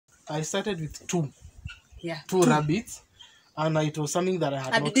I started with two two rabbits, and it was something that I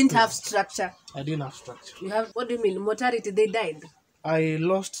had. And you didn't have structure. I didn't have structure. You have, what do you mean? Mortality, they died. I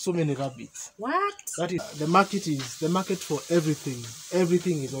lost so many rabbits. What? That is the market for everything.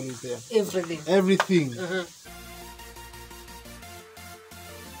 Everything is always there. Everything.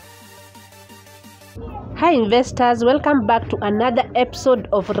 Hi investors, welcome back to another episode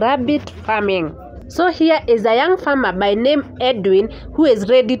of rabbit farming. So here is a young farmer by name Edwin who is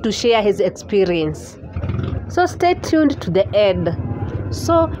ready to share his experience. So stay tuned to the end.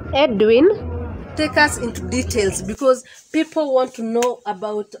 So Edwin, take us into details because people want to know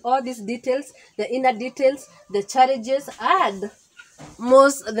about all these details, the inner details, the challenges, and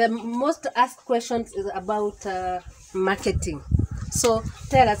the most asked questions is about marketing. So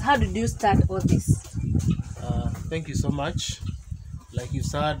tell us, how did you start all this? Thank you so much. Like you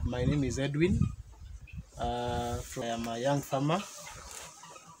said, my name is Edwin. I am a young farmer.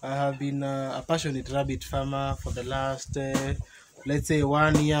 I have been a passionate rabbit farmer for the last, let's say,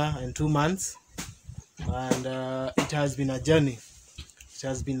 1 year and 2 months. And it has been a journey. It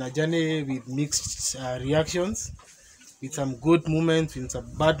has been a journey with mixed reactions, with some good moments, with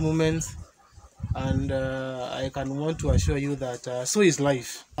some bad moments. And I can want to assure you that so is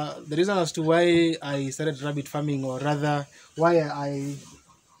life. The reason as to why I started rabbit farming, or rather why I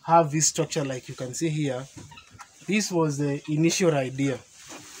have this structure like you can see here, this was the initial idea.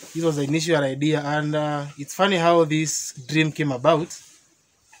 And it's funny how this dream came about,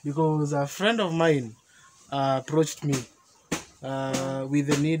 because a friend of mine approached me with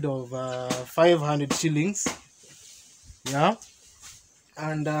the need of 500 shillings. Yeah.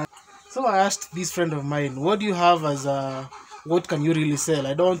 And so I asked this friend of mine, what do you have as what can you really sell?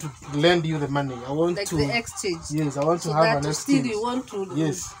 I don't want to lend you the money. I want like to the exchange. Yes, I want to have an exchange. Still you want to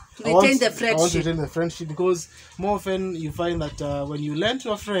yes. To retain the friendship. I want to retain the friendship, because more often you find that when you lend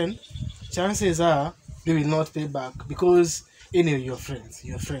to a friend, chances are they will not pay back, because anyway you're friends.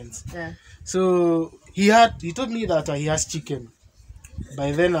 Yeah. So he told me that he has chicken.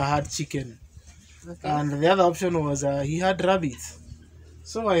 By then I had chicken. Okay. And the other option was he had rabbits.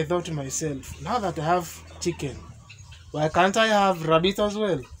 So I thought to myself, now that I have chicken, why can't I have rabbit as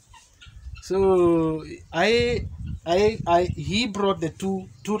well? So he brought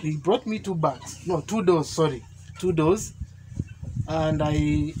he brought me two doors, and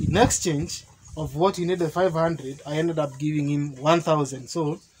in exchange of what he needed 500, I ended up giving him 1,000.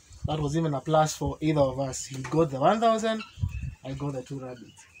 So that was even a plus for either of us. He got the 1,000, I got the 2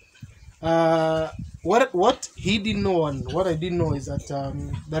 rabbits. What he didn't know and what I didn't know is that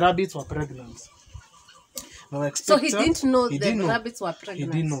the rabbits were pregnant. So he didn't know the rabbits were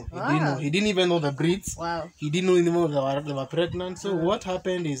pregnant. He didn't know. He didn't even know the breeds. Wow. He didn't even know they were pregnant. So what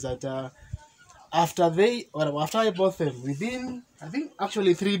happened is that after I bought them, within I think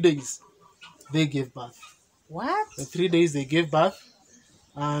actually 3 days, they gave birth. What? The 3 days they gave birth,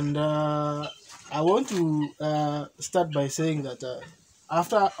 and I want to start by saying that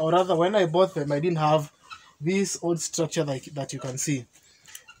when I bought them, I didn't have this old structure that you can see.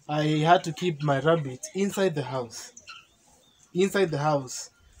 I had to keep my rabbit inside the house.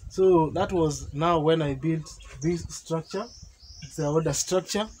 So that was now when I built this structure. It's a older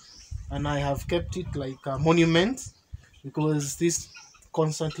structure, and I have kept it like a monument, because this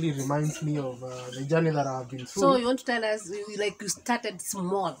constantly reminds me of the journey that I have been through. So you want to tell us, you started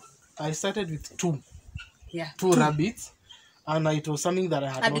small? I started with two rabbits. And it was something that I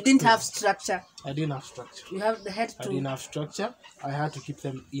had. And you didn't have structure. I didn't have structure. You have the head to. I didn't have structure. I had to keep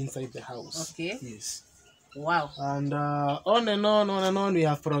them inside the house. Okay. Yes. Wow. And on and on, we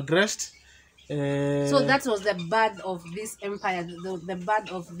have progressed. So that was the birth of this empire, the birth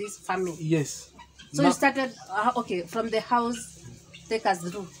of this family. Yes. So you started. Okay, from the house. Take us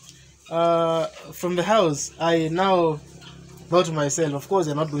through. From the house, I now thought to myself, of course,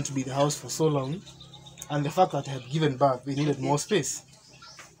 they're not going to be the house for so long. And the fact that I had given birth, they needed more space.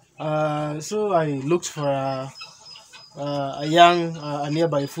 So I looked for a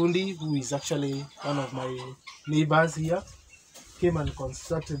nearby fundi, who is actually one of my neighbors here, came and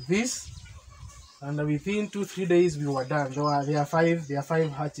constructed this. And within 2-3 days, we were done. There are five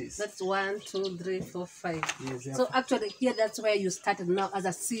hatches. That's 1, 2, 3, 4, 5. Yes, so actually, here that's where you started now as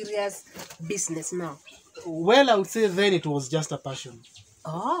a serious business now. Well, I would say then it was just a passion.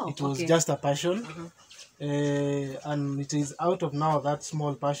 Oh, it was just a passion. And it is out of now that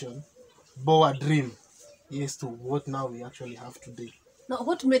small passion bore a dream, yes, to what now we actually have today. Now,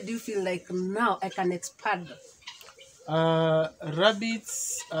 what made you feel like now I can expand?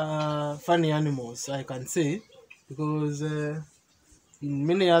 Rabbits are funny animals, I can say, because in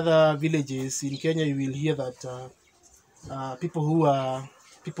many other villages in Kenya you will hear that people who are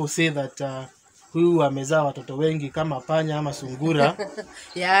people say that huyu amezaa watoto wengi kama panya ama sungura.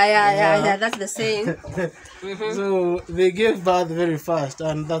 Yeah, that's the saying. So they gave birth very fast,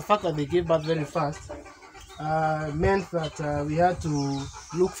 and the fact that they gave birth very fast meant that we had to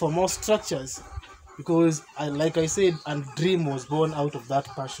look for more structures, because like I said, a dream was born out of that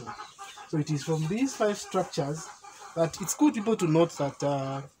passion. So it is from these 5 structures that it's good people to note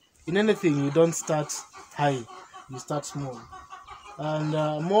that in anything you don't start high, you start small. And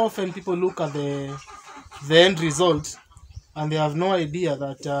more often people look at the end result and they have no idea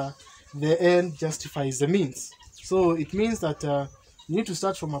that the end justifies the means. So it means that you need to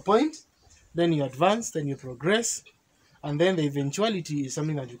start from a point, then you advance, then you progress, and then the eventuality is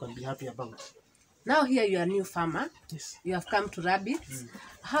something that you can be happy about. Now here you are a new farmer. Yes. You have come to rabbits.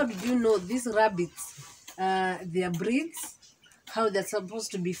 How did you know these rabbits, their breeds, how they're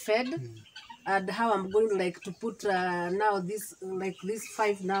supposed to be fed, and how I'm going to put now this these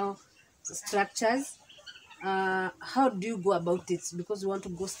 5 now structures? How do you go about it? Because we want to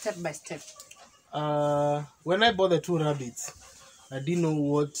go step by step. When I bought the 2 rabbits, I didn't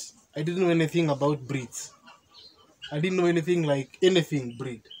know anything about breeds. I didn't know anything like anything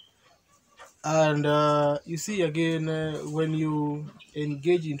breed. And you see, again, when you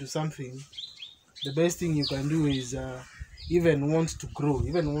engage into something, the best thing you can do is even want to grow,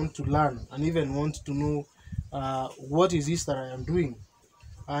 even want to learn, and even want to know what is this that I am doing.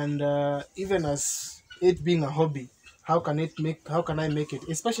 And even as it being a hobby, how can I make it,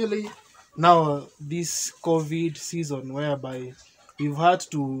 especially now this COVID season, whereby we've had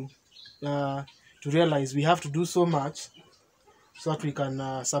to realize we have to do so much so that we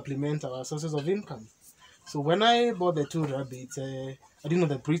can supplement our sources of income. So when I bought the 2 rabbits, I didn't know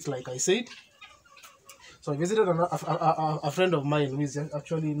the breeds, like I said. So I visited a friend of mine who is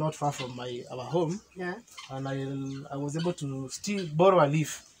actually not far from our home. Yeah. And I was able to still borrow a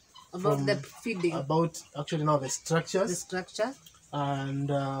leaf About the feeding. About actually now the structures. The structure. And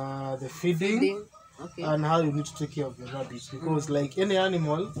the feeding. Okay. And how you need to take care of the rabbits, because like any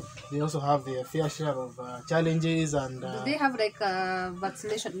animal, they also have their fair share of challenges. And do they have like a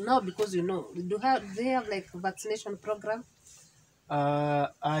vaccination? No, because do they have like a vaccination program?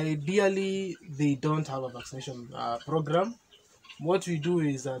 Ideally, they don't have a vaccination program. What we do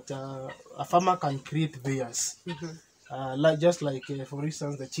is that a farmer can create theirs. Just like for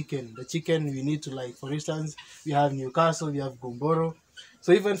instance the chicken we need to, like, for instance, we have Newcastle, we have Gomboro.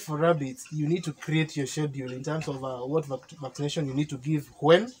 So even for rabbits, you need to create your schedule in terms of what vaccination you need to give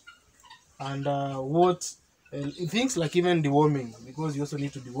when, and what things like even deworming, because you also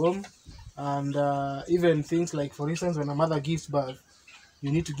need to deworm, and even things like, for instance, when a mother gives birth,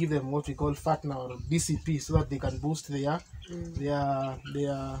 you need to give them what we call fattener or BCP, so that they can boost their other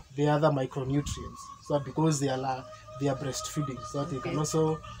micronutrients, so that because they are breastfeeding, so that they can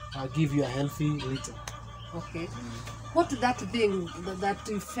also give you a healthy litter. Okay. What that thing that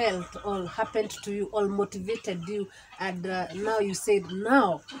you felt or happened to you or motivated you, and now you said,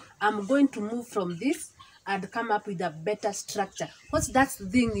 now I'm going to move from this and come up with a better structure? What's that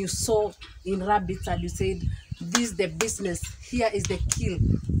thing you saw in rabbits and you said, this is the business, here is the kill?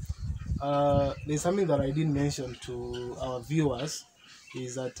 There's something that I didn't mention to our viewers,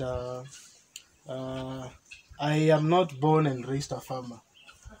 is that I am not born and raised a farmer.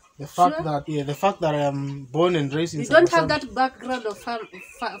 The fact that I am born and raised in, you don't have that background of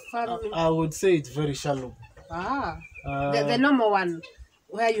farming. I would say it's very shallow. The normal one,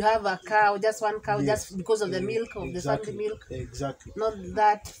 where you have a cow, just one cow, yes, just because of the milk, of exactly, the family milk. Exactly. Not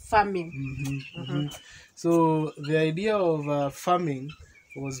that farming. So the idea of farming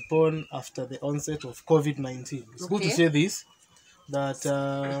was born after the onset of COVID-19. It's good to say this, that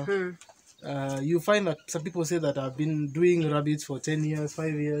you find that some people say that I've been doing rabbits for 10 years,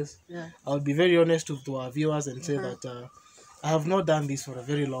 5 years. Yeah. I'll be very honest to our viewers and say that I have not done this for a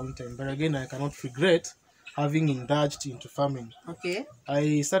very long time. But again, I cannot regret having indulged into farming. Okay.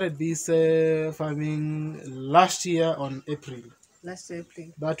 I started this farming last year on April. Last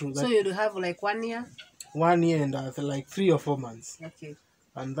April. So you have like 1 year? 1 year and like 3 or 4 months. Okay.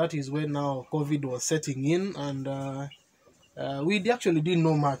 And that is when now COVID was setting in, and we actually didn't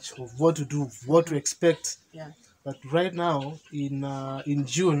know much of what to do, what to expect. Yeah. But right now, in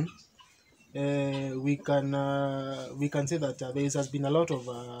June, we can say that there has been a lot of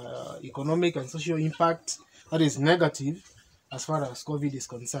economic and social impact that is negative as far as COVID is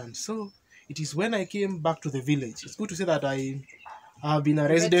concerned. So it is when I came back to the village. It's good to say that I have been a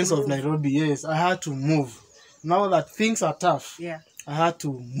resident of Nairobi. Yes, I had to move. Now that things are tough, yeah, I had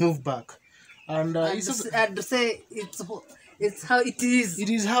to move back. And I'd say It's how it is. It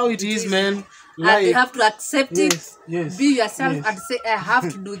is how it is, is. man. And you have to accept it. Yes. Be yourself Yes. and say, I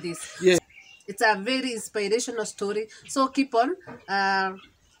have to do this. Yes. It's a very inspirational story. So keep on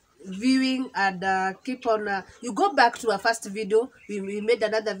viewing and keep on. You go back to our first video. We made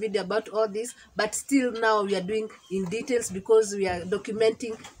another video about all this, but still now we are doing in details because we are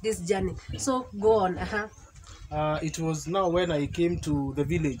documenting this journey. So go on. It was now when I came to the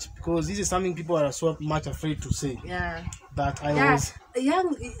village, because this is something people are so much afraid to say, Yeah. that I Yeah, was.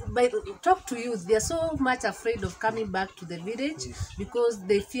 young, but talk to youth. They are so much afraid of coming back to the village Yes. because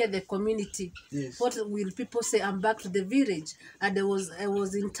they fear the community. Yes. What will people say? I'm back to the village, and I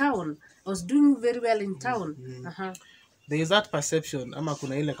was in town. I was doing very well in town. There is that perception, ama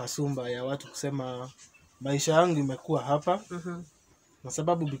kuna ile kasumba ya watu kusema maisha yangu imekuwa hapa, na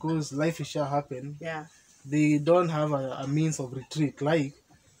sababu because life isha happen, Yeah. they don't have a means of retreat. Like,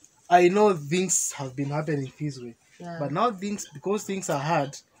 I know things have been happening this way, Yeah. but now because things are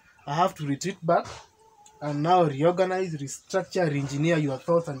hard, I have to retreat back and now reorganize, restructure, re-engineer your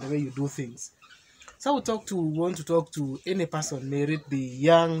thoughts and the way you do things. So I would want to talk to any person, may it be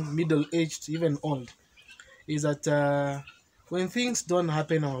young, middle-aged, even old, is that when things don't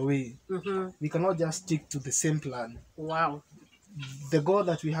happen our way, we cannot just stick to the same plan. Wow. The God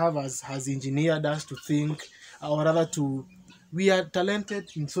that we have has engineered us to think, or rather we are talented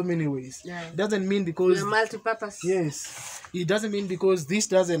in so many ways. Yeah. It doesn't mean because We're multi-purpose. yes, it doesn't mean because this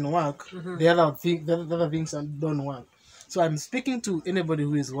doesn't work, the other things don't work. So I'm speaking to anybody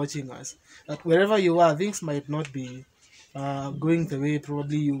who is watching us, that wherever you are, things might not be going the way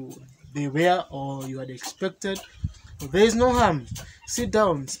probably they were or you had expected. But there is no harm. Sit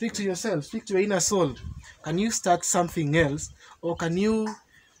down, speak to yourself, speak to your inner soul. Can you start something else, or can you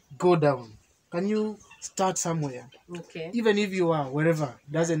go down? Can you start somewhere? Okay. Even if you are wherever,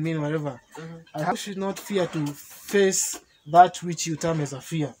 doesn't mean wherever. I should not fear to face that which you term as a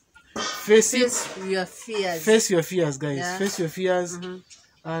fear. Face your fears. Face your fears, guys. Yeah. Face your fears.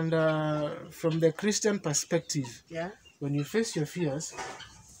 And from the Christian perspective, Yeah. when you face your fears,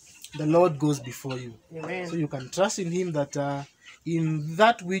 the Lord goes before you. Amen. So you can trust in Him that in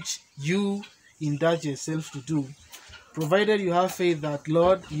that which you indulge yourself to do, provided you have faith that,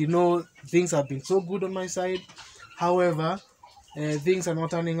 Lord, you know, things have been so good on my side. However, things are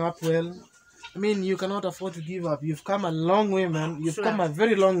not turning up well. I mean, you cannot afford to give up. You've come a long way, man. You've Sure. come a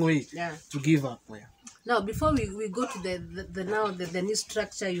very long way Yeah. to give up. Now, before we go to the new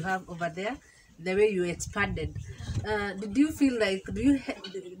structure you have over there, the way you expanded, did you feel like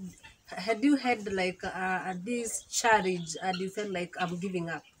had you had like this challenge and you felt like I'm giving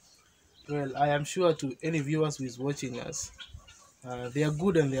up? Well, I am sure to any viewers who is watching us, there are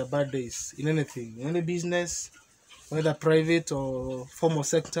good and there are bad days in anything, in any business, whether private or formal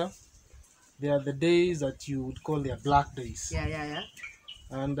sector. There are the days that you would call their black days. Yeah.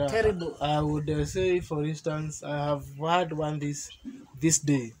 And Terrible. I would say, for instance, I have had one this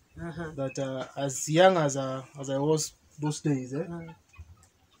day that as young as I was those days,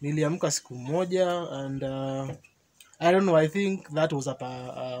 niliamka siku moja and I don't know, I think that was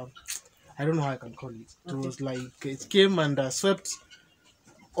I don't know how I can call it. It was like it came and swept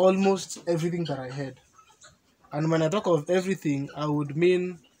almost everything that I had. And when I talk of everything, I would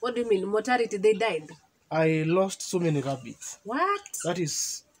mean, What do you mean? Mortality, they died. I lost so many rabbits. What? That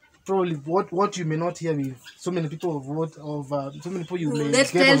is probably what you may not hear with so many people so many people you may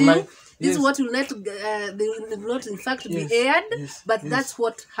Let's get tell online. you, this is what will not, they will not in fact be Yes, aired, yes, but yes. that's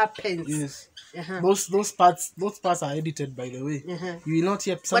what happens. Yes. Uh-huh. Those parts are edited, by the way. You will not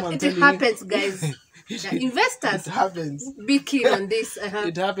hear someone But it telling happens, you. guys. Yeah, investors, It happens. be keen on this.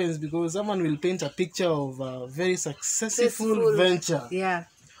 It happens because someone will paint a picture of a very successful Successful. venture, Yeah.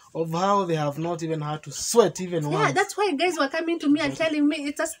 of how they have not even had to sweat even Yeah, once. that's why guys were coming to me and telling me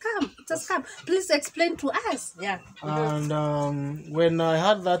it's a scam. It's a scam. Please explain to us. Yeah. And when I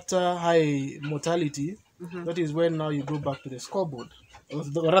had that high mortality, that is when now you go back to the scoreboard, or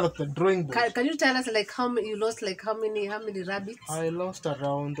rather the drawing board. Can you tell us like how many you lost? Like how many rabbits? I lost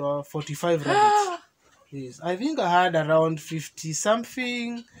around 45 rabbits. Yes, I think I had around 50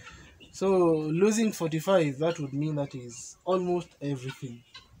 something. So losing 45, that would mean that is almost everything.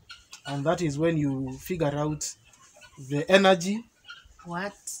 And that is when you figure out the energy,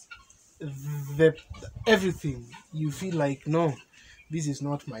 What? the everything. You feel like, no, this is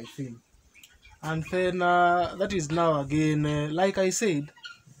not my thing. And then that is now again, like I said,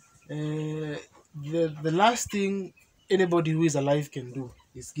 the last thing anybody who is alive can do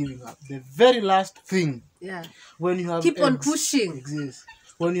is giving up. The very last thing. Yeah. When you have Keep on pushing.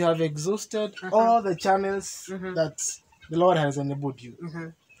 When you have exhausted all the channels that the Lord has enabled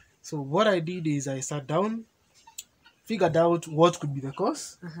you. So what I did is I sat down, figured out what could be the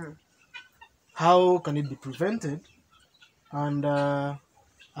cause, how can it be prevented, and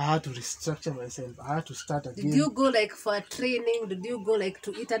I had to restructure myself. I had to start again. Did you go like for a training? Did you go like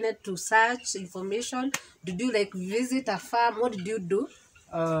to internet to search information? Did you like visit a farm? What did you do?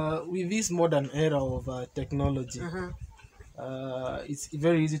 With this modern era of technology, it's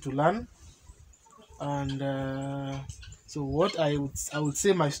very easy to learn. And so what I would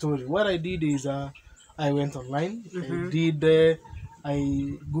say my story. What I did is I went online. I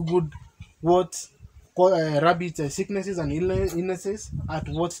googled what rabbit sicknesses and illnesses at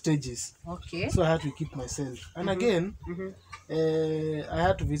what stages. Okay. So I had to keep myself. And again, I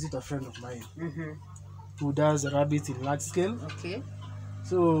had to visit a friend of mine who does rabbits in large scale. Okay.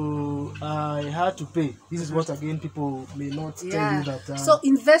 So I had to pay. This is what again people may not tell you that. So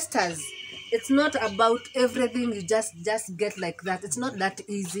investors, it's not about everything you just get like that. It's not that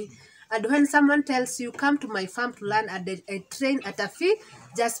easy. And when someone tells you come to my farm to learn at a train at a fee,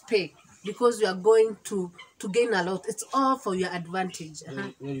 just pay, because you are going to gain a lot. It's all for your advantage.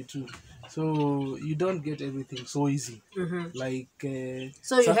 Very true. So you don't get everything so easy. Like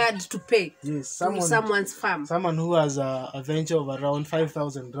so you had to pay. Yes, to someone's farm. Someone who has a venture of around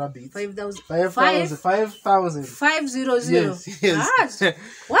 5,000 rabbits. 5,000. 5,000. 500. Yes.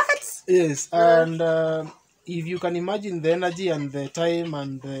 What? Yes, and if you can imagine the energy and the time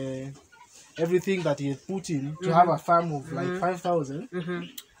and everything that he had put in to have a farm of like 5,000,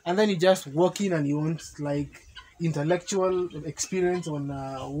 and then you just walk in and you want like intellectual experience on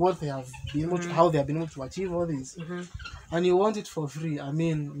what they have been able to, how they have been able to achieve all this, and you want it for free. I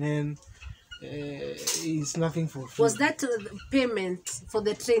mean, man, it's nothing for free. Was that payment for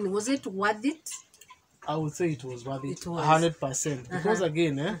the training, was it worth it? I would say it was worth it, 100%. because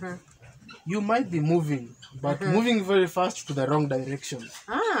again, you might be moving, but moving very fast to the wrong direction.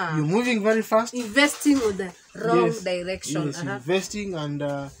 You're moving very fast, investing in the wrong direction. Yes, investing, and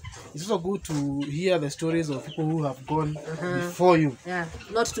it's also good to hear the stories of people who have gone before you. Yeah,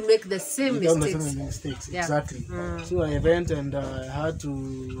 not to make the same mistakes. Exactly. So I went and I had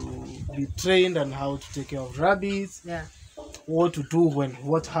to be trained on how to take care of rabbits. What to do when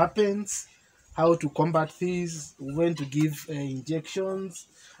what happens, how to combat these, when to give injections,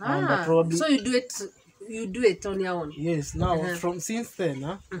 and probably. So you do it on your own. Yes. Now since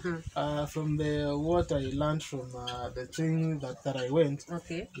then, from what I learned from the training that I went,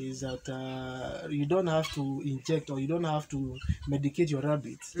 is that you don't have to inject or you don't have to medicate your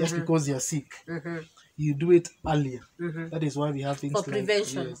rabbits just because they are sick. You do it earlier. That is why we have things for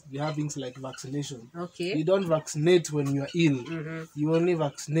prevention. Yes, we have things like vaccination. You don't vaccinate when you are ill. You only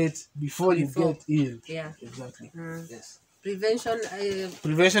vaccinate before you get ill. Exactly. Yes.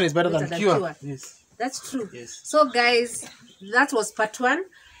 Prevention is better than cure. Yes. That's true. Yes. So guys, that was part 1.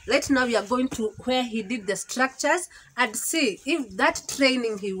 Right now we are going to where he did the structures and see if that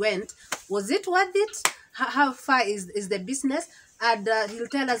training he went, was it worth it? How far is the business? And he'll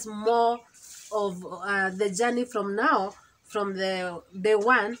tell us more of the journey from the day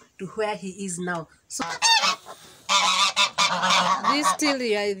 1 to where he is now. So this still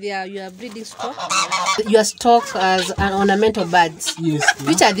your breeding stock? Your stock as an ornamental birds. Yes.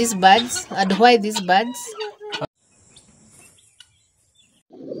 Which are these birds and why these birds?